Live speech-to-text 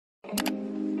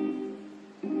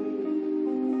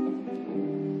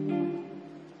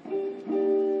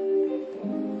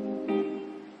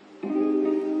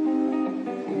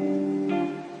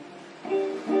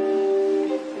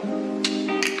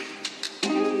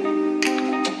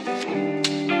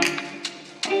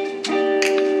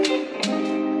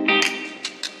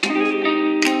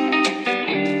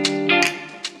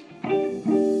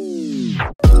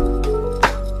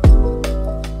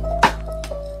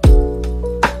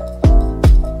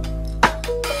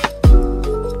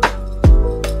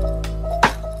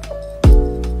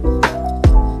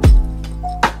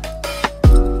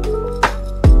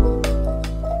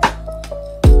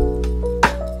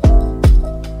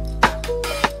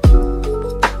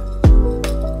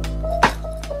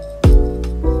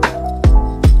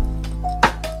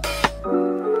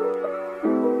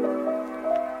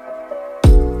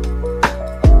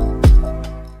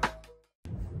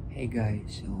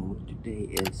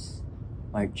Today is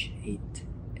March 8th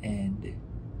and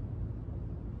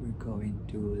we're going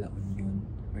to La Union.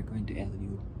 We're going to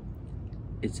Elyu.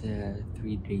 It's a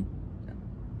 3-day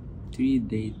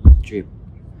trip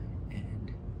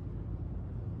and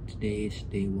today is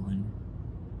day 1.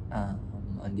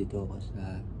 Andito ako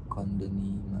sa condo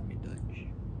ni Mami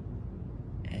Dodge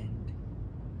and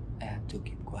I have to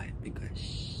keep quiet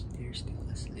because they're still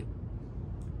asleep.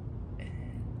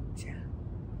 And yeah,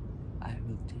 I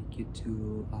will take you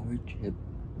to our trip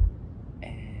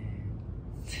and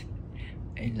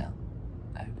ayun lang.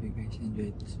 I hope you guys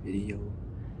enjoyed this video.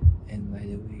 And by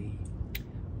the way,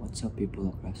 what's up people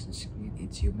across the screen?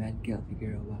 It's your man Khel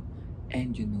Figueroa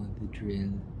and you know the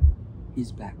drill.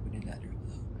 He's back with another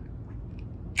vlog.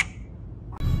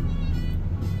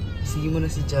 Sige mo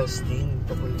na si Justin,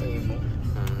 papuntahin mo.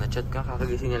 Na-chat ka,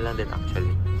 kakagising niya lang din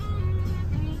actually.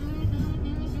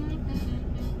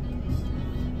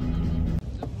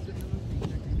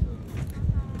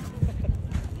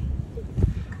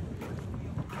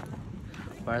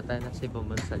 Para tayo na sa ibang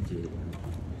bansa, Jill.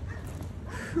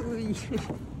 Uy!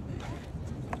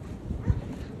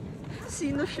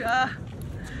 Sino siya?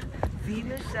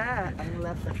 Sino siya? Ang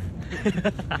lakas.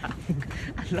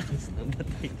 Ang lakas na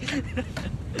batay.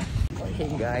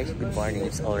 Hey guys, good morning.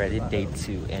 It's already day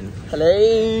 2 and hello!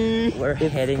 We're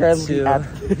heading to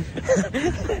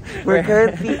We're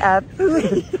currently at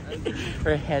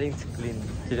we're heading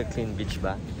to the Clean Beach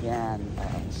ba? yan.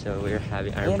 So we're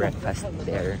having our breakfast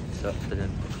there. So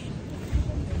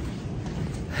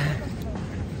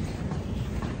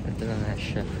ito na nga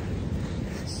siya.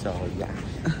 So yeah.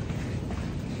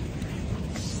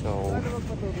 So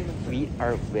we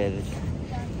are with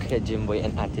Jimboy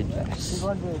and Ate Jess.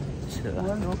 So,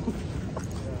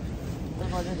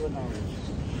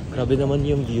 grabe naman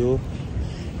yung view.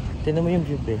 Tignan mo yung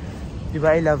view, be.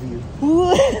 Diba I love you?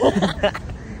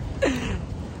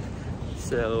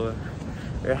 So,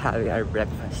 we're having our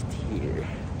breakfast here.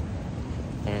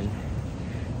 And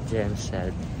Jem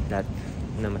said that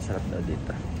na masarap daw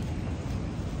dito.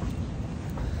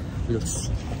 We'll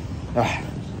see.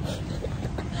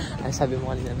 Ay, sabi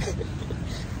mo kanina.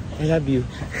 I love you.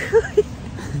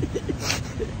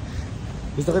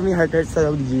 Gusto ko may heart sa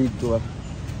digit ko.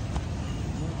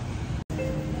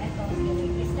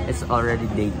 It's already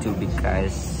day 2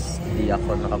 because hindi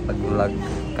ako nakapag-vlog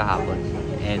kahapon.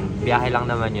 And biyahe lang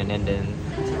naman yun. And then,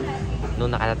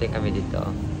 nung nakarating kami dito,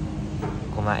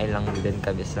 kumain lang din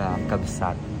kami sa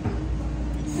Kabsat.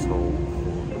 So,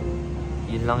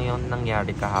 yun lang yung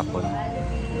nangyari kahapon.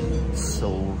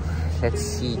 So, let's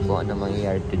see kung ano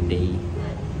mangyayari today.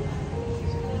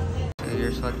 So,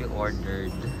 here's what we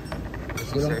ordered.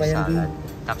 Caesar salad,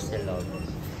 tapsilog.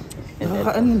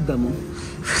 Nakakaanilda mo?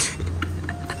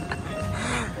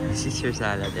 Caesar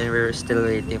salad. And we're still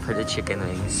waiting for the chicken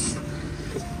wings.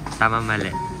 Tama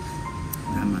mali?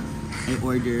 Tama. I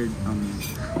ordered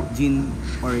gin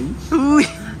orange. Uy!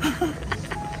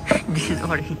 Gin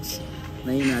orange.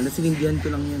 Nainala, sinindihan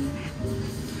ko lang yan.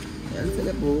 Ayan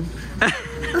sila po.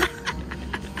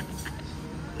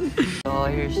 So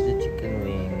here's the chicken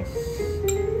wings.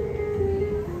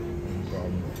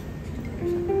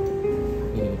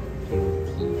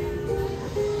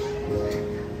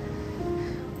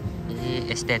 And then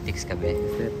aesthetics ka ba?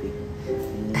 Aesthetic.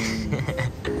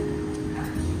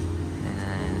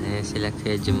 Ayan sila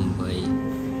kay Jimboy.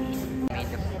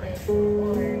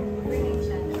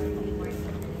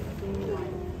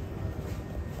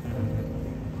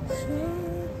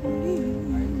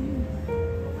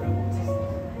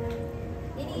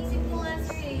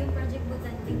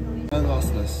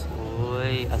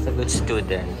 Uy, as a good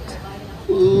student.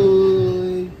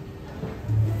 Uy!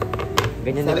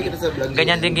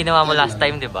 Ganyan din ginawa mo last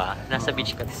time, di ba? Nasa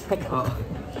beach ka.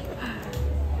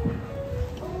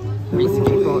 Uy,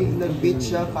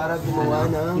 nag-beach siya para gumawa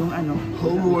ng yung ano?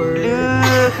 Homework.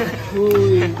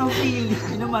 Uy! Ang feeling.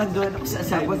 Pinamadoan ako sa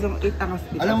assignment. Tapos 8 angas.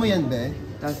 Alam mo yan, be?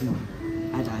 Taas mo.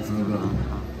 Taas mo.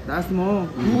 Taas mo.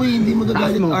 Uy, hindi mo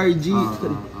gagalit RG.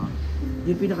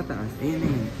 Yung pinakataas. Ayan na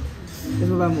yun.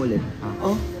 Tapos baba mo ulit.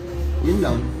 Oh, yun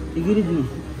lang. Igilid mo.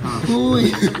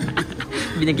 Uy!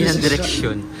 Binigyan ng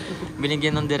direksyon.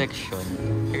 Binigyan ng direksyon.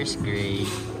 Here's gray.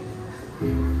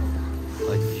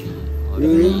 Oji.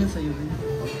 Uy!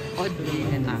 Oji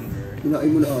and Amber. Pinaay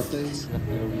mo na ate.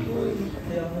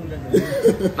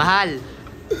 Mahal!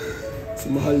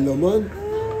 Si Mahal naman.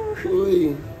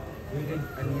 Uy!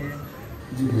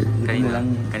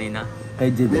 Kanina?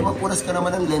 Kay Jibbe. May mapunas ka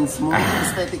naman ang lens mo.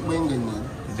 Aesthetic mo yung ganyan.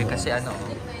 Hindi kasi ano.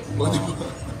 O, di ba?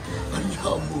 Ang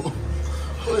labo.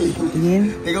 Uy!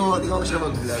 Tingin? Ikaw mo siya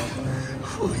mag-vlog.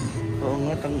 Uy! Oo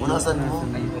nga, Punasan mo.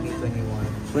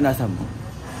 Punasan mo.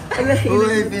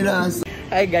 Uy, Pinas.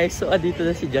 Hi guys, so dito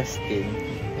na si Justin,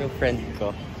 yung friend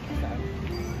ko.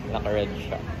 Naka-red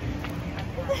siya.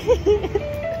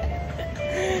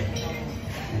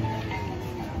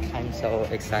 I'm so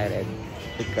excited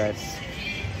because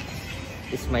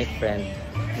it's my friend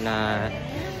na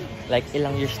like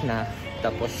ilang years na,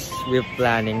 tapos we're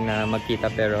planning na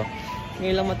magkita pero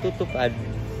ngayon lang matutupad.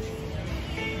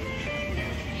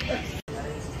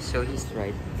 So he's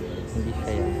right, hindi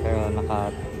siya yan, pero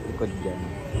nakalikod dyan.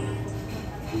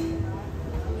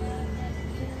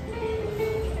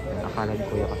 Akala ko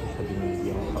kuya kasi siya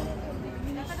binibigyan ko.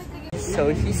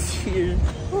 So he's here.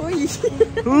 Uy!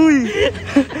 Uy!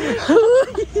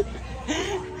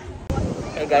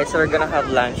 Hey guys, so we're gonna have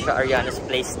lunch at Ariana's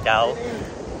place daw.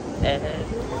 And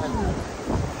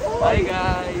hi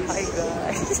guys! Hi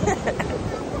guys!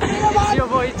 It's your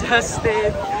boy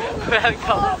Justin.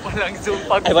 Welcome pa lang Zoom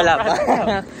pag ay wala pa.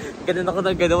 Ganun ako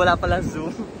na gano'n, wala pa lang Zoom.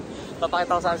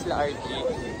 Papakita ko saan sila RG.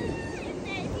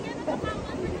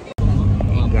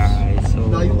 Hey guys, so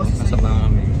nasa ba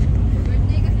kami?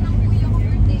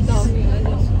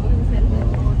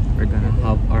 We're gonna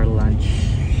have our lunch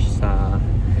sa,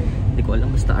 hindi ko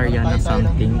alam, basta Ariana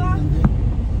something.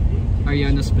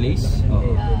 Ariana's place?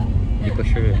 Oo. Hindi ko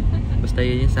sure. Basta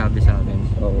yun yung sabi sa akin.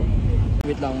 So,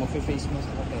 Wait lang, mag-face mask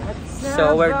ako.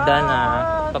 so we're done na.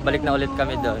 Pabalik na ulit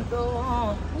kami doon.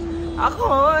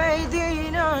 Ako'y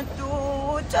di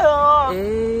natuto.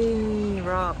 Hey,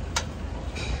 rock.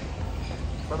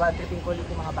 Babatripping ko ulit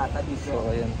yung mga bata dito. So,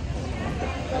 ayun.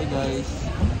 Hi guys.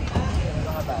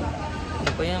 Mga bata.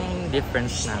 Ito po yung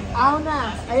difference namin. Aw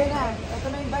na! Ayun na! Ito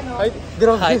na yung bano.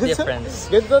 Height difference.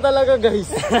 Ganito talaga guys.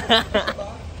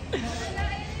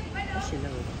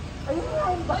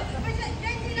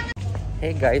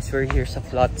 Hey guys, we're here sa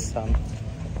Flotsam.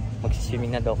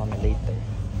 Magsiswimming na daw kami later.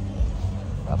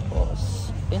 Tapos,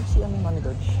 yun siya ni Mami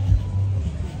Dodge.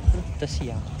 Ito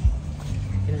siya.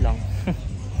 Yun lang.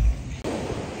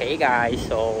 Hey guys,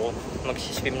 so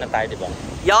magsiswim na tayo, diba?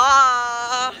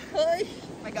 Yeah! Oh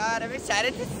my god, I'm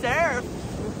excited to surf!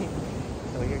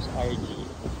 So here's RG.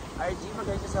 RG,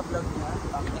 maganda sa vlog niya.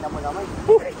 Pakita mo naman.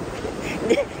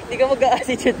 Hindi ka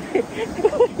mag-a-attitude.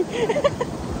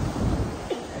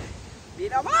 Di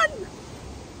naman!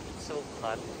 It's so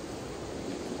hot.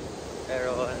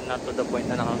 Pero not to the point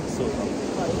na nakakasunog.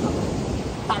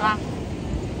 Tara!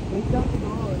 Wait lang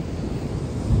doon.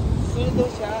 Sunod daw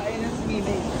siya, ayun ang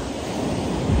swimming.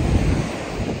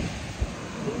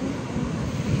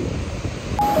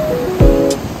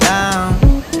 Down,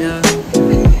 yeah.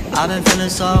 I've been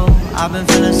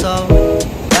feeling so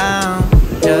down,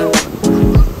 yeah.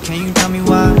 Can you tell me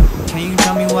why? Can you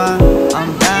tell me why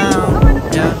I'm down,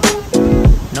 yeah.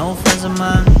 No friends of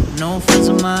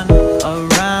mine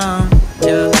around,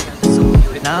 yeah.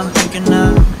 Now I'm thinking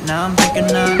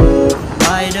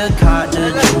might have caught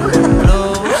the June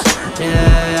blues.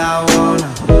 Yeah, I wanna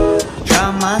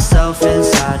drown myself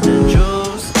inside the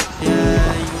juice. Yeah.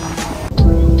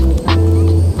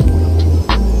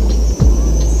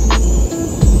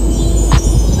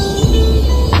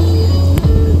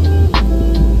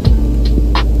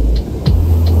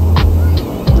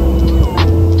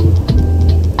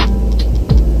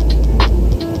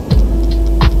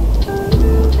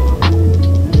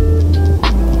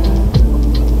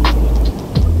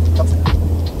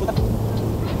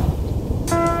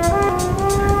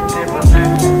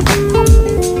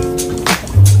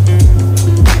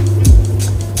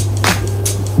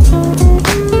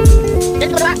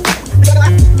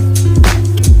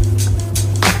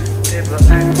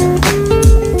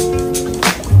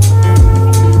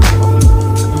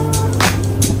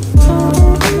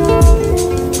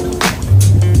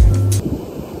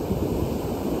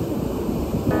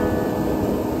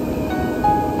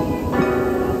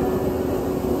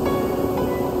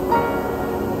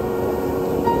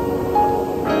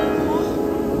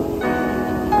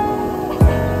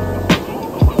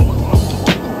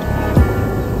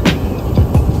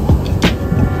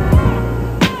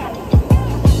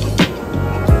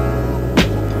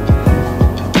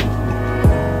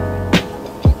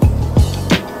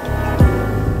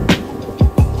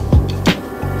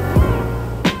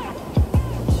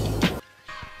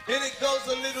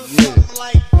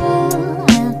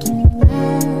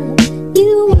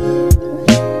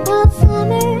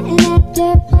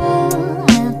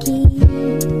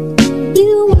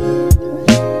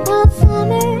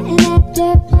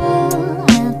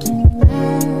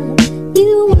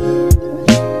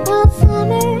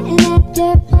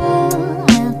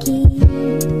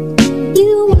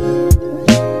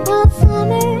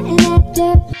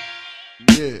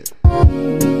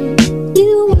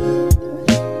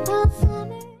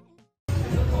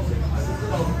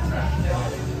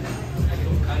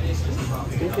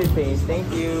 coffee please. Thank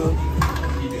you.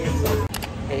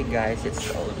 Hey guys, it's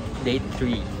day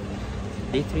 3.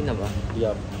 Day 3 na ba?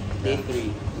 Yup. Day 3.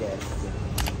 Yes.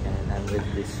 And I'm with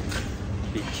these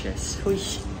bitches.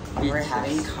 We're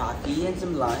having coffee and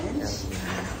some lunch.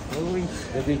 Uy.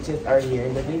 The bitches are here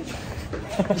in the beach.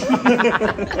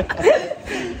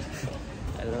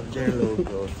 I love their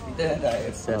logo.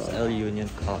 It says Elyu and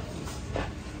I.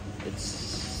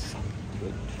 It's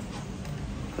good.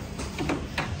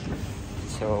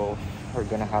 So we're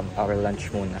gonna have our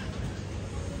lunch muna.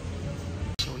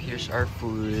 So here's our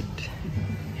food.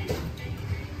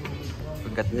 We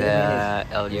got the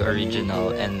Elyu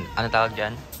original and ano tawag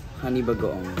dyan? Honey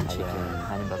bagoong Ayan, chicken.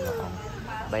 honey bagoong.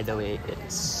 By the way,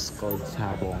 it's called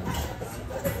sabong.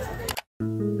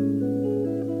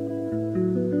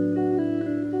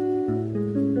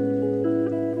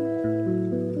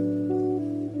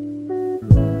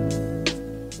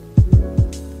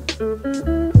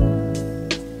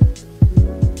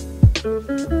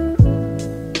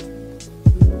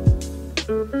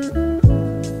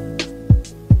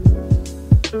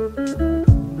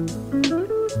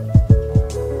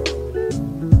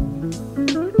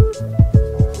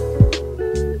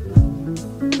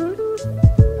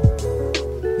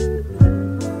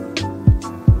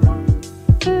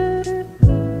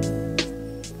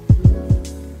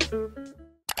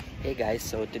 Hey guys,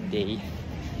 so today,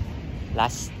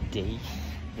 last day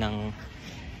ng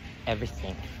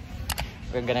everything.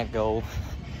 We're gonna go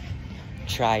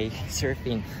try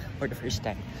surfing for the first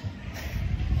time.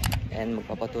 And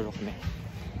magpapaturo kami.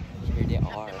 Here they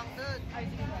are.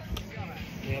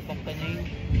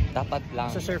 Dapat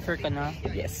lang. Sa surfer ka na?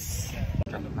 Yes.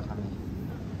 Drop na kami.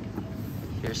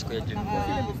 Here's Kuya Jumbo.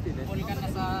 Puli ka na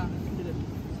sa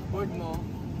board mo.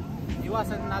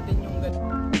 Iwasan natin yung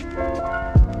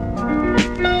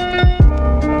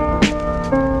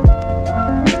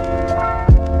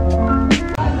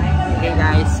Hey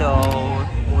guys, so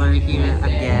we're here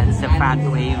again sa Fat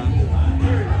Wave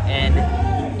and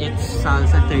it's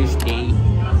Salsa Thursday.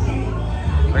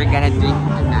 We're gonna drink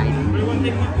tonight.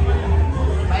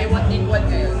 Buy one take one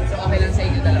ngayon. So okay lang sa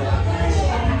inyo dalawa.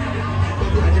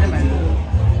 Ano naman?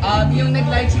 Yung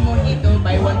nag-lychee mojito,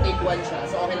 buy one take one siya.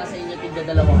 So okay lang sa inyo tigda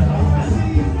dalawa.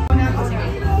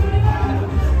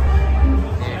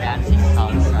 They're dancing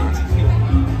salsa.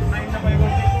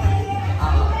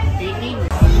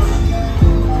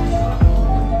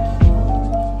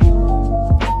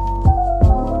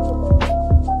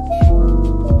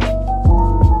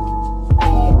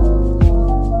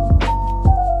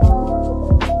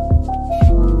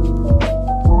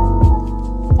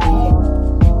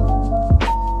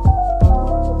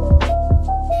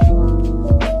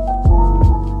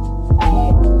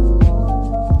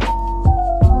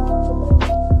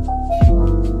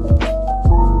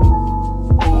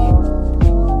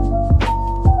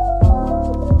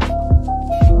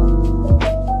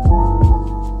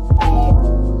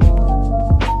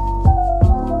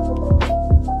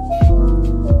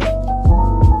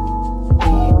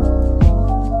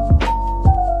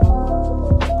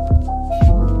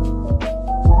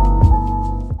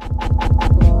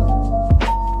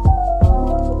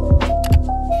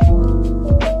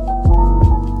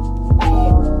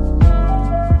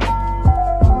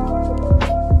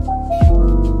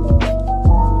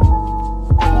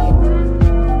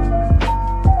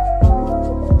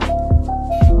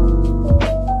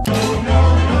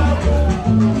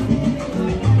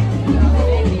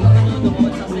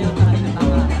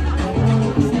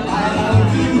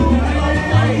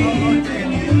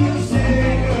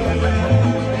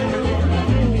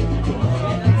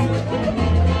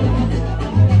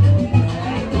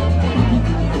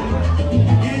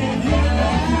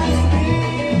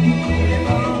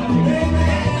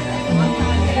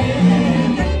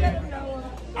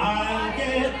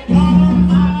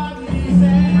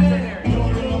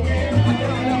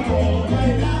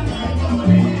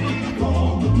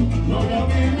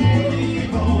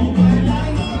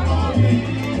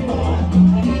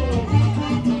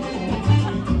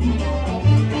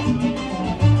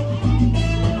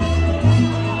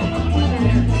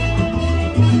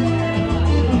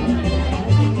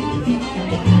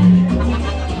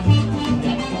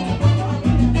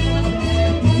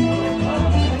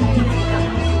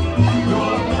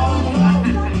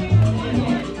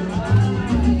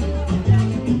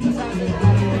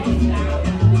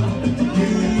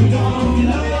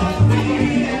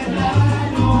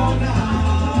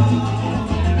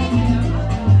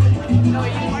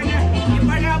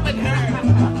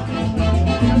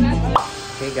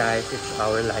 Hey guys, it's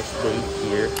our last day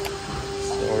here.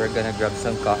 So we're gonna grab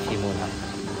some coffee muna.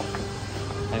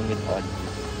 I'm with Odd.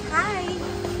 Hi!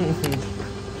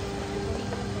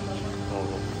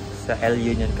 Sa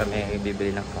Elyu and I kami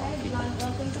bibili ng coffee.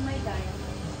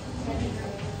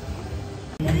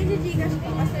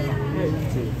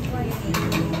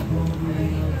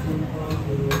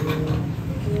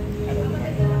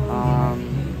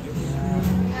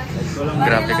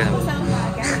 Grabe ka naman.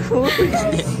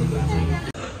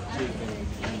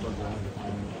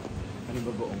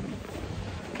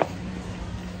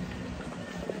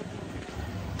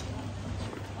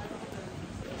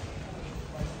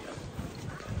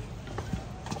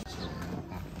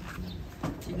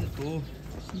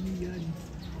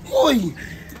 Hoy!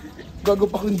 Gago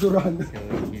pa kong duran. So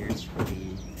here's the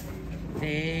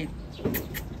date.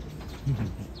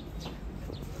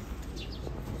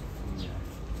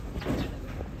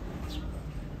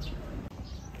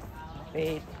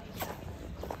 Wait.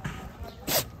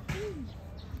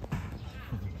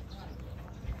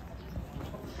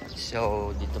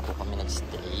 So, dito po kami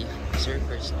nag-stay.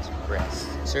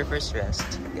 Surfers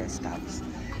Rest Guest House.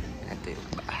 Ito yung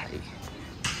bahay.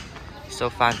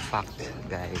 So, fun fact,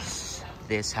 guys.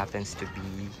 This happens to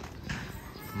be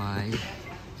my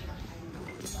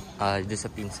doon sa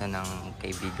pinsan ng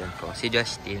kaibigan ko. Si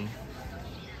Justin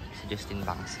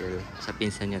Bangsil. Sa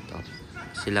pinsan niya to.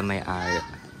 Sila may ari.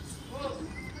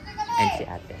 And si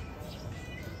ate.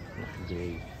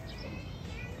 Gray.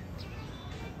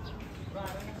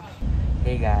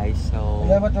 Hey guys, so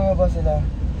Wala ba tumaba sila?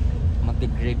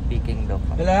 mag-grape picking daw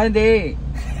kami. Wala, hindi.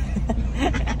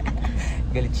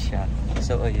 Galit siya.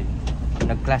 So ayun.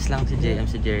 Nag-class lang si JM,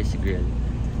 si Jerry's Grill.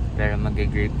 Pero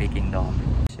mag-grape picking daw kami.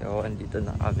 So andito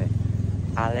na kami.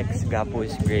 Alex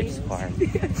Gapo's Grapes Farm.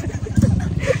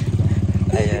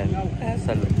 Ayan.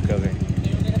 Salud kami.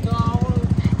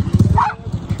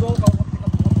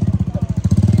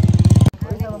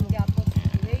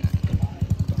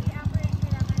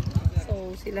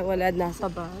 Sila wala nasa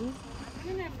van.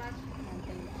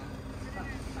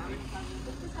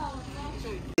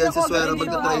 Yan si Swero,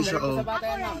 magta-try siya, oh.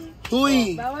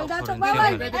 Huy! Bawal dato,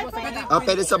 bawal!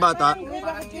 Pwede sa bata?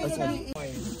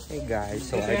 Hey guys,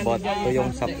 so I bought to yung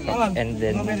sapsap and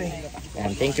then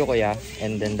and thank you kuya,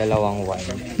 and then dalawang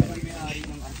wine.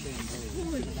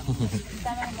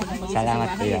 Salamat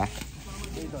kuya.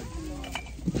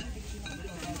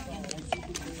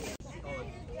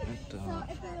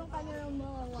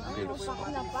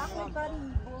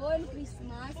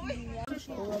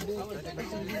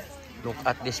 Look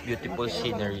at this beautiful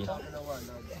scenery.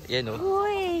 Yan o.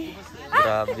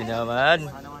 Grabe naman.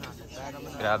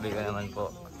 Grabe ka naman po.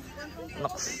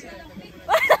 Nox.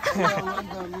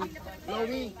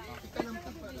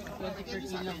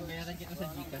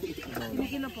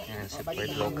 Yan, support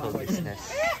local business.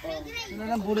 Ano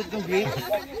lang bulot ng grape?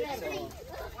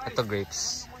 Ito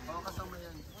grapes.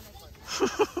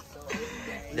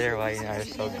 Their wine are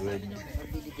so good.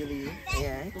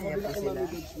 Ayan, ayan po sila.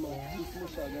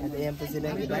 Ayan po sila.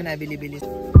 Diba, nabili-bili.